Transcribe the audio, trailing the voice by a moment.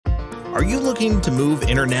Are you looking to move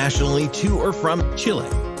internationally to or from Chile?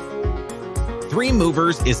 3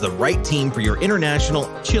 Movers is the right team for your international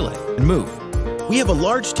Chile move. We have a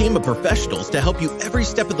large team of professionals to help you every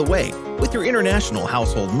step of the way with your international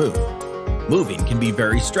household move. Moving can be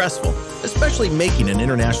very stressful, especially making an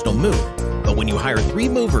international move. But when you hire 3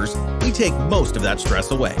 Movers, we take most of that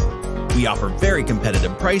stress away. We offer very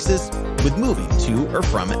competitive prices with moving to or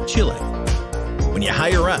from Chile. When you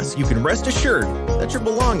hire us, you can rest assured that your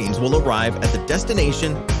belongings will arrive at the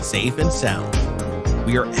destination safe and sound.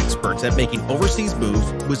 We are experts at making overseas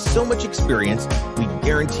moves with so much experience, we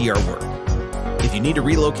guarantee our work. If you need to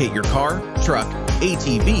relocate your car, truck,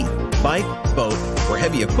 ATV, bike, boat, or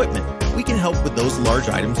heavy equipment, we can help with those large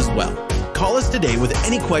items as well. Call us today with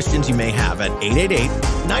any questions you may have at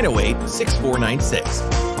 888-908-6496.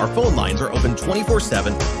 Our phone lines are open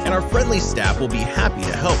 24/7, and our friendly staff will be happy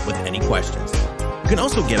to help with any questions. You can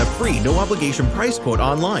also get a free no-obligation price quote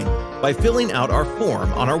online by filling out our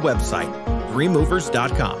form on our website,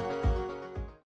 3movers.com.